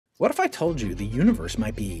What if I told you the universe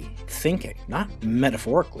might be thinking, not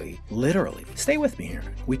metaphorically, literally? Stay with me here.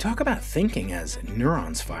 We talk about thinking as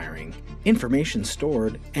neurons firing, information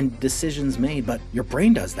stored, and decisions made, but your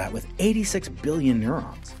brain does that with 86 billion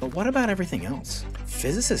neurons. But what about everything else?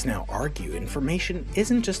 Physicists now argue information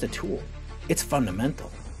isn't just a tool, it's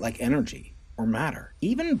fundamental, like energy or matter.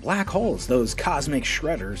 Even black holes, those cosmic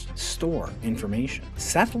shredders, store information.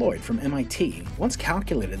 Seth Lloyd from MIT once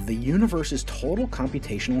calculated the universe's total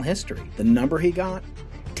computational history. The number he got?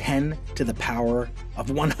 10 to the power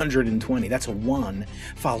of 120. That's a 1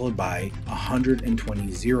 followed by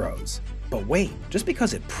 120 zeros. But wait, just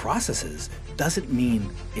because it processes doesn't mean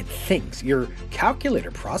it thinks. Your calculator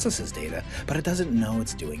processes data, but it doesn't know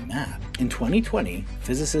it's doing math. In 2020,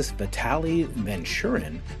 physicist Vitaly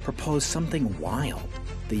Venturin proposed something wild.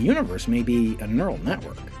 The universe may be a neural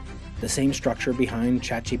network, the same structure behind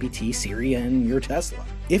ChatGPT, Siri, and your Tesla.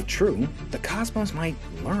 If true, the cosmos might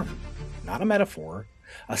learn, not a metaphor,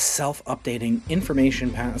 a self-updating,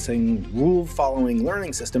 information-passing, rule-following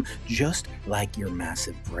learning system just like your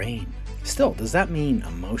massive brain. Still, does that mean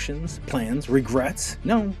emotions, plans, regrets?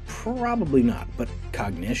 No, probably not. But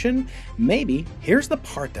cognition? Maybe. Here's the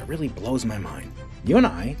part that really blows my mind. You and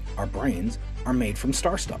I, our brains, are made from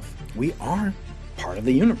star stuff. We are part of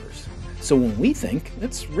the universe. So when we think,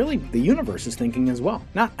 it's really the universe is thinking as well.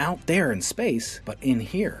 Not out there in space, but in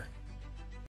here.